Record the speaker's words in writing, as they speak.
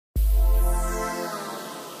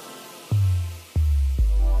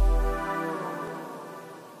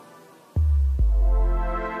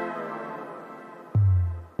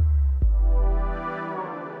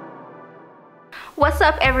What's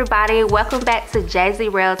up, everybody? Welcome back to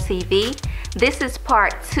JazzyRell TV. This is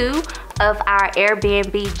part 2 of our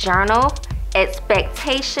Airbnb journal,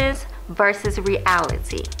 expectations versus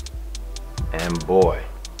reality. And boy,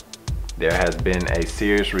 there has been a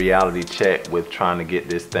serious reality check with trying to get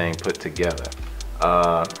this thing put together.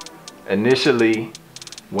 Initially,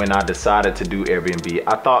 when I decided to do Airbnb,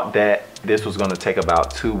 I thought that this was going to take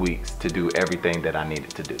about 2 weeks to do everything that I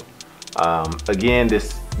needed to do. Again,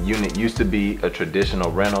 this unit used to be a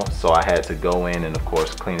traditional rental, so I had to go in and of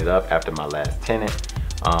course clean it up after my last tenant,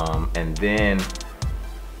 and then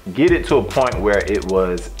get it to a point where it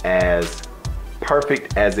was as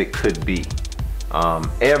perfect as it could be.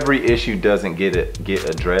 Every issue doesn't get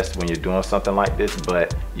addressed when you're doing something like this,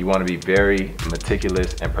 but you want to be very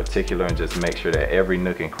meticulous and particular and just make sure that every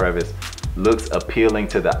nook and crevice looks appealing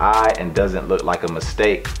to the eye and doesn't look like a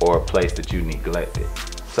mistake or a place that you neglected.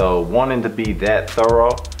 So wanting to be that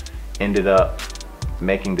thorough ended up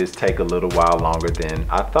making this take a little while longer than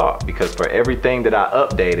I thought, because for everything that I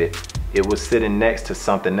updated, it was sitting next to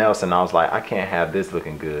something else and I was like, I can't have this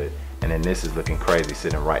looking good and then this is looking crazy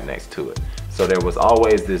sitting right next to it. So there was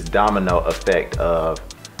always this domino effect of,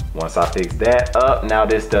 once I fix that up, now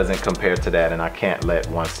this doesn't compare to that and I can't let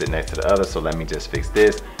one sit next to the other, so let me just fix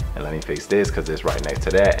this and let me fix this because it's right next to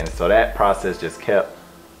that. And so that process just kept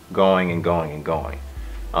going and going and going.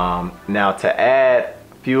 Now to add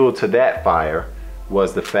fuel to that fire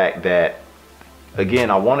was the fact that, again,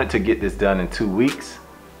 I wanted to get this done in 2 weeks,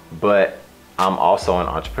 but I'm also an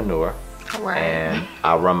entrepreneur, right, and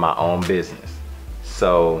I run my own business.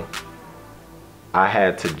 So I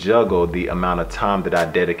had to juggle the amount of time that I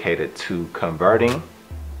dedicated to converting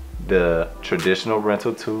the traditional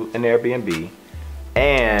rental to an Airbnb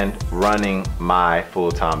and running my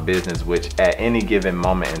full-time business, which at any given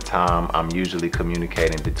moment in time, I'm usually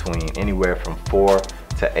communicating between anywhere from 4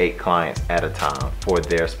 to 8 clients at a time for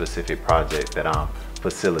their specific project that I'm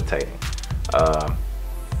facilitating.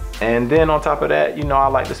 And then on top of that, you know, I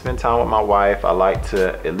like to spend time with my wife. I like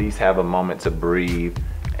to at least have a moment to breathe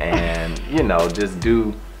and, you know, just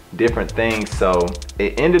do different things. So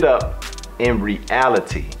it ended up in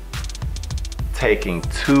reality taking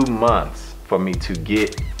 2 months for me to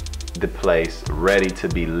get the place ready to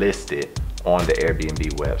be listed on the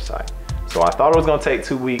Airbnb website. So I thought it was gonna take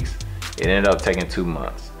 2 weeks. It ended up taking 2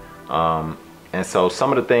 months. And so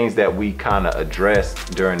some of the things that we kind of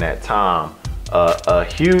addressed during that time, a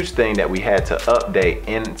huge thing that we had to update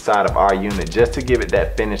inside of our unit just to give it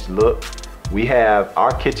that finished look.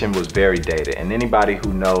 Our kitchen was very dated, and anybody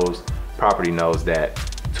who knows property knows that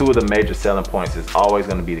 2 of the major selling points is always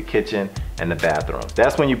going to be the kitchen and the bathrooms.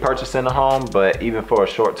 That's when you purchase in a home, but even for a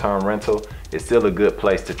short-term rental, it's still a good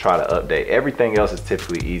place to try to update. Everything else is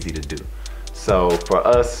typically easy to do. So for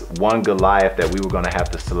us, one Goliath that we were going to have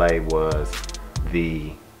to slay was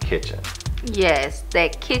the kitchen. Yes,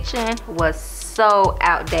 that kitchen was so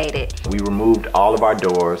outdated. We removed all of our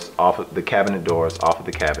doors off of the cabinet doors, off of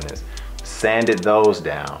the cabinets, sanded those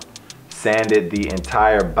down, sanded the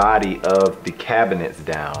entire body of the cabinets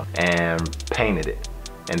down and painted it,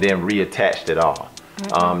 and then reattached it all.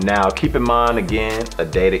 Now keep in mind, again, a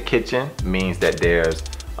dated kitchen means that there's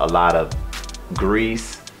a lot of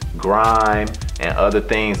grease, grime, and other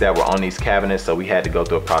things that were on these cabinets, so we had to go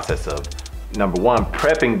through a process of, number one,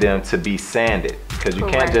 prepping them to be sanded, because you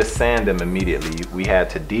can't just sand them immediately. We had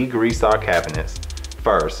to degrease our cabinets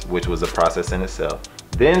first, which was a process in itself,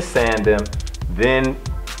 then sand them, then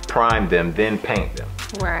prime them, then paint them.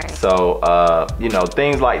 Right. So, you know,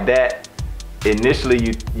 things like that,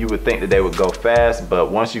 initially you would think that they would go fast,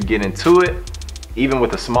 but once you get into it, even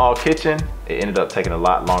with a small kitchen, it ended up taking a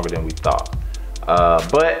lot longer than we thought.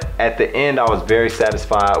 But at the end, I was very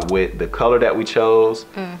satisfied with the color that we chose,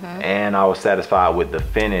 and I was satisfied with the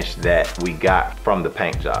finish that we got from the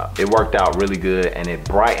paint job. It worked out really good and it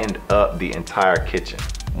brightened up the entire kitchen.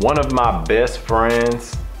 One of my best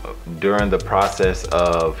friends during the process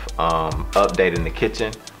of updating the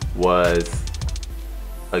kitchen was,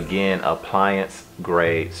 again, appliance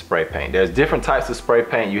grade spray paint. There's different types of spray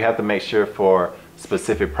paint. You have to make sure for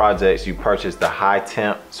specific projects you purchase the high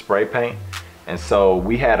temp spray paint. And so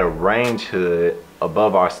we had a range hood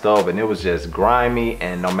above our stove and it was just grimy,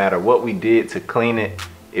 and no matter what we did to clean it,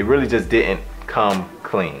 it really just didn't come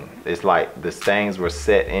clean. It's like the stains were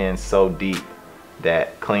set in so deep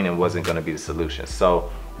that cleaning wasn't going to be the solution.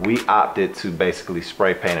 So we opted to basically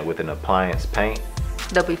spray paint it with an appliance paint.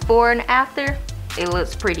 The before and after, it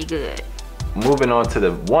looks pretty good. Moving on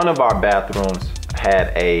to one of our bathrooms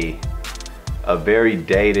had a very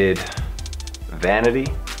dated vanity.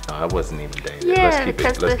 No, it wasn't even dated. Yeah,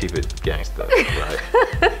 let's keep it gangsta,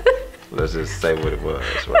 right? Let's just say what it was,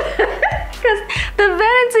 right? Because the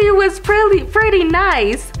vanity was pretty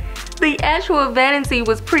nice. The actual vanity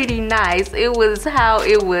was pretty nice. It was how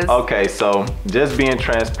it was. Okay, so just being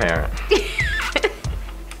transparent.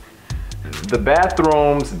 The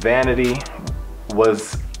bathroom's vanity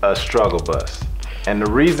was a struggle bus. And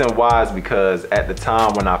the reason why is because at the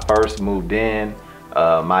time when I first moved in,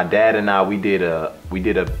 my dad and I, we did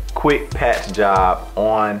a quick patch job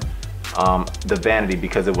on the vanity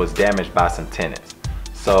because it was damaged by some tenants.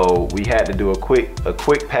 So we had to do a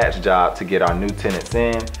quick patch job to get our new tenants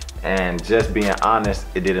in, and just being honest,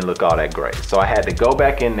 it didn't look all that great. So I had to go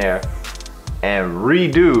back in there and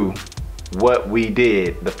redo what we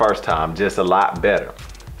did the first time, just a lot better.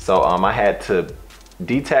 So I had to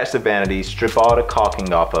detach the vanity, strip all the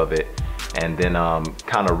caulking off of it, and then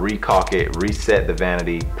kind of re-caulk it, reset the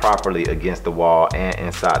vanity properly against the wall and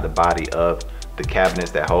inside the body of the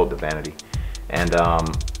cabinets that hold the vanity. And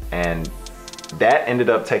that ended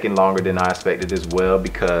up taking longer than I expected as well,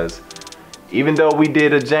 because even though we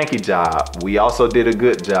did a janky job, we also did a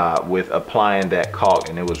good job with applying that caulk,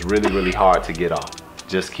 and it was really hard to get off.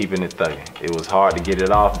 Just keeping it thugging. It was hard to get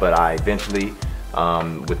it off, but I eventually,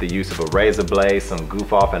 with the use of a razor blade, some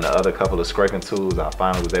goof off, and the other couple of scraping tools, I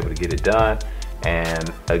finally was able to get it done.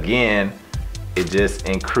 And again, it just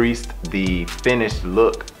increased the finished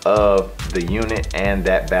look of the unit and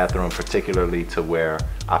that bathroom, particularly to where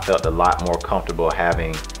I felt a lot more comfortable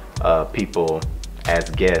having people as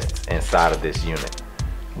guests inside of this unit.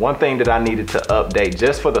 One thing that I needed to update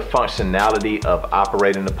just for the functionality of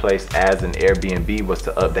operating the place as an Airbnb was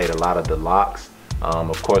to update a lot of the locks.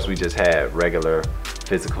 Of course, we just had regular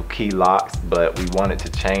physical key locks, but we wanted to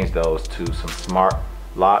change those to some smart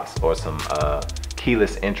locks or some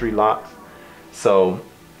keyless entry locks. So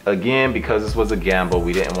again, because this was a gamble,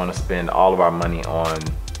 we didn't want to spend all of our money on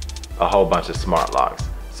a whole bunch of smart locks.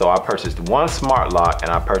 So I purchased one smart lock and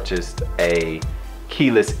I purchased a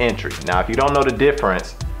keyless entry. Now, if you don't know the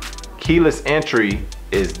difference, keyless entry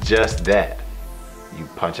is just that. You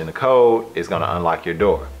punch in the code, it's gonna unlock your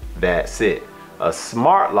door. That's it. A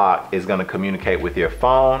smart lock is gonna communicate with your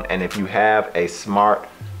phone, and if you have a smart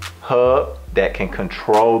hub that can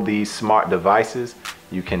control these smart devices,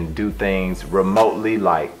 you can do things remotely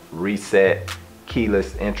like reset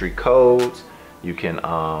keyless entry codes. You can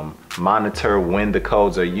monitor when the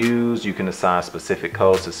codes are used. You can assign specific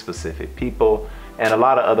codes to specific people. And a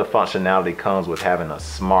lot of other functionality comes with having a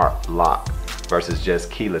smart lock versus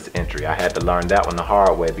just keyless entry. I had to learn that one the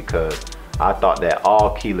hard way because I thought that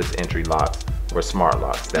all keyless entry locks were smart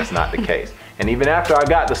locks. That's not the case. And even after I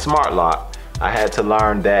got the smart lock, I had to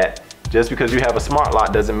learn that just because you have a smart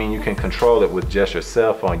lock doesn't mean you can control it with just your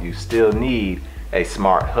cell phone. You still need a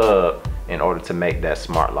smart hub in order to make that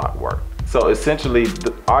smart lock work. So essentially,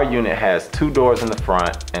 our unit has 2 doors in the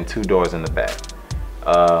front and 2 doors in the back.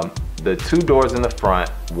 The 2 doors in the front,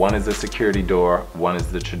 one is a security door, one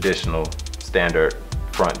is the traditional standard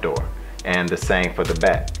front door, and the same for the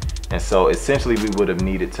back. And so essentially we would have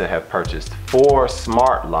needed to have purchased 4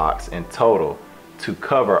 smart locks in total to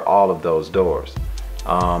cover all of those doors.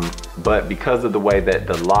 But because of the way that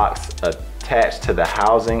the locks attach to the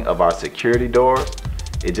housing of our security doors,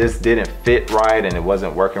 it just didn't fit right and it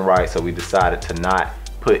wasn't working right. So we decided to not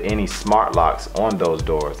put any smart locks on those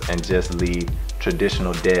doors and just leave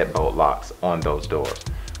traditional deadbolt locks on those doors.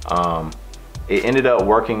 It ended up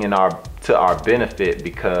working to our benefit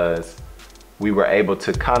because we were able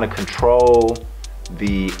to kind of control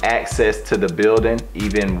the access to the building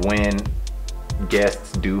even when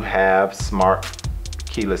guests do have smart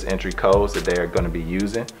keyless entry codes that they're going to be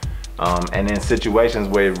using. And in situations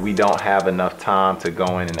where we don't have enough time to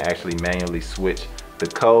go in and actually manually switch the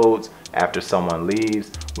codes after someone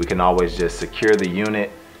leaves, we can always just secure the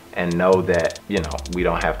unit and know that, you know, we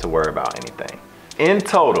don't have to worry about anything. In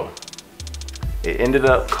total, it ended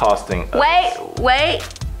up costing us. Wait,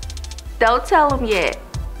 don't tell them yet.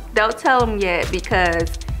 Don't tell them yet,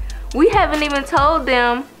 because we haven't even told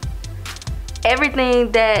them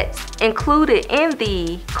everything that's included in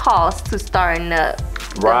the cost to starting up.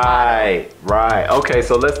 Right. Okay,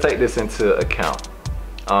 so let's take this into account.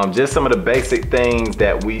 Just some of the basic things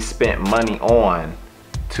that we spent money on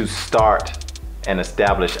to start and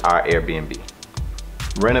establish our Airbnb.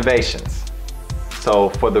 Renovations. So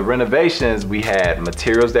for the renovations, we had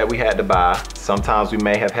materials that we had to buy. Sometimes we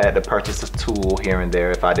may have had to purchase a tool here and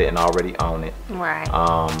there if I didn't already own it. Right.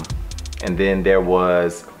 And then there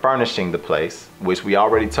was furnishing the place, which we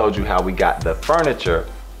already told you how we got the furniture,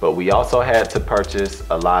 but we also had to purchase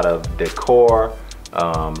a lot of decor,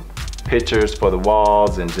 pictures for the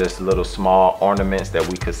walls, and just little small ornaments that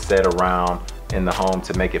we could set around in the home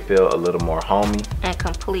to make it feel a little more homey. And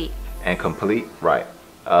complete. And complete, right.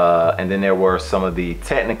 And then there were some of the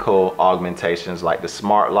technical augmentations like the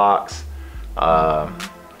smart locks,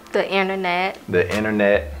 the internet,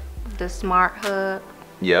 the smart hub.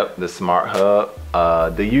 Yep, the smart hub.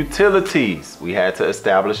 The utilities, we had to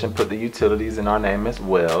establish and put the utilities in our name as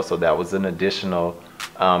well. So that was an additional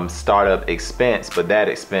startup expense, but that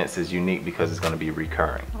expense is unique because it's going to be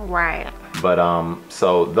recurring. Right. But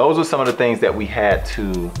so those are some of the things that we had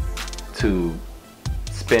to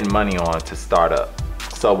spend money on to start up.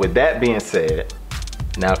 So with that being said,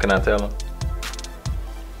 now can I tell them?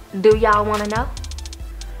 Do y'all want to know?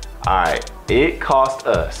 All right, it cost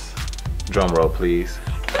us, drum roll please.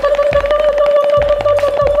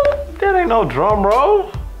 That ain't no drum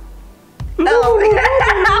roll. Oh,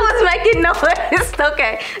 I was making noise.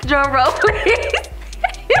 Okay, drum roll please.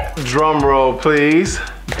 Drum roll please.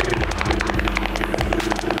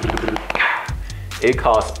 It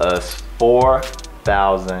cost us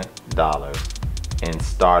 $4,000 in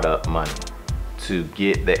startup money to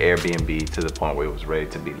get the Airbnb to the point where it was ready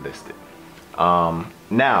to be listed.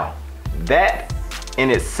 Now, that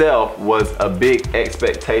in itself was a big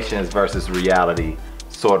expectations versus reality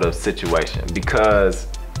sort of situation, because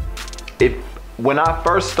when I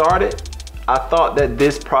first started, I thought that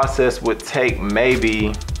this process would take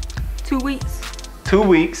maybe 2 weeks. 2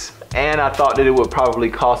 weeks, and I thought that it would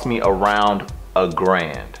probably cost me around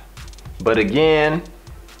 $1,000. But again,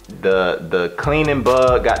 the cleaning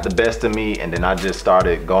bug got the best of me, and then I just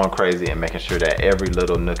started going crazy and making sure that every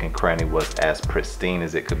little nook and cranny was as pristine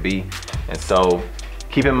as it could be. And so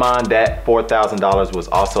keep in mind that $4,000 was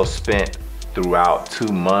also spent throughout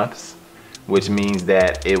 2 months, which means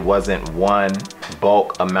that it wasn't one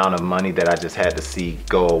bulk amount of money that I just had to see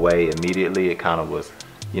go away immediately. It kind of was,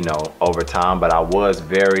 you know, over time. But I was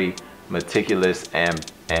very meticulous and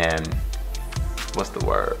what's the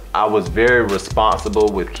word? I was very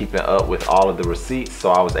responsible with keeping up with all of the receipts,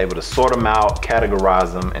 so I was able to sort them out,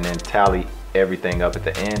 categorize them, and then tally everything up at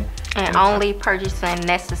the end. And only purchasing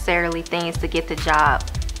necessarily things to get the job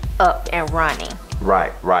up and running.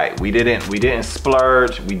 Right. We didn't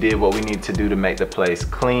splurge. We did what we needed to do to make the place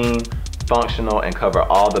clean, functional, and cover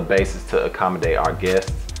all the bases to accommodate our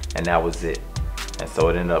guests, and that was it. And so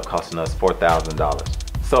it ended up costing us $4,000.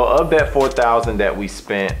 So of that $4,000 that we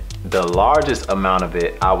spent, the largest amount of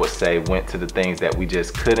it, I would say, went to the things that we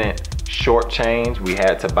just couldn't shortchange. We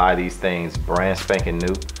had to buy these things brand spanking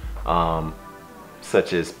new,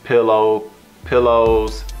 such as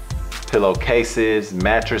pillows, pillowcases,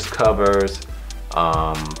 mattress covers,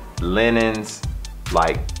 linens,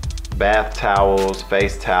 like bath towels,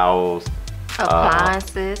 face towels,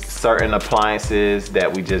 appliances, certain appliances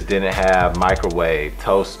that we just didn't have, microwave,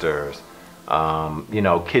 toasters, you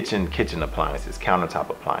know, kitchen appliances, countertop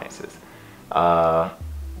appliances.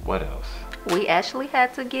 What else? We actually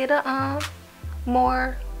had to get a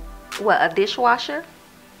a dishwasher.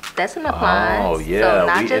 That's an appliance. Oh yeah, so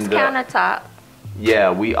not just countertop.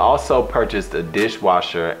 Yeah, we also purchased a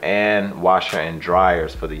dishwasher and washer and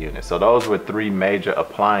dryers for the unit. So those were 3 major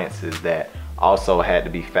appliances that also had to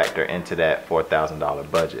be factored into that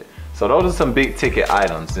 $4,000 budget. So those are some big ticket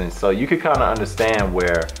items, and so you could kind of understand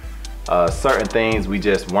where certain things we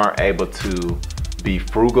just weren't able to be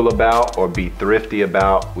frugal about or be thrifty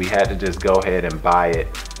about. We had to just go ahead and buy it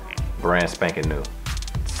brand spanking new.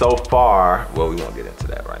 So far, well, we won't get into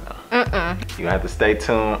that right now. You have to stay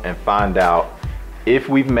tuned and find out if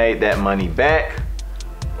we've made that money back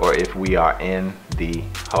or if we are in the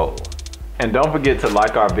hole. And don't forget to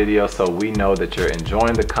like our video so we know that you're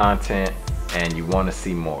enjoying the content and you want to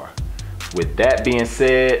see more. With that being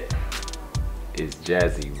said, it's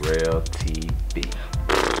JazzyRell TV.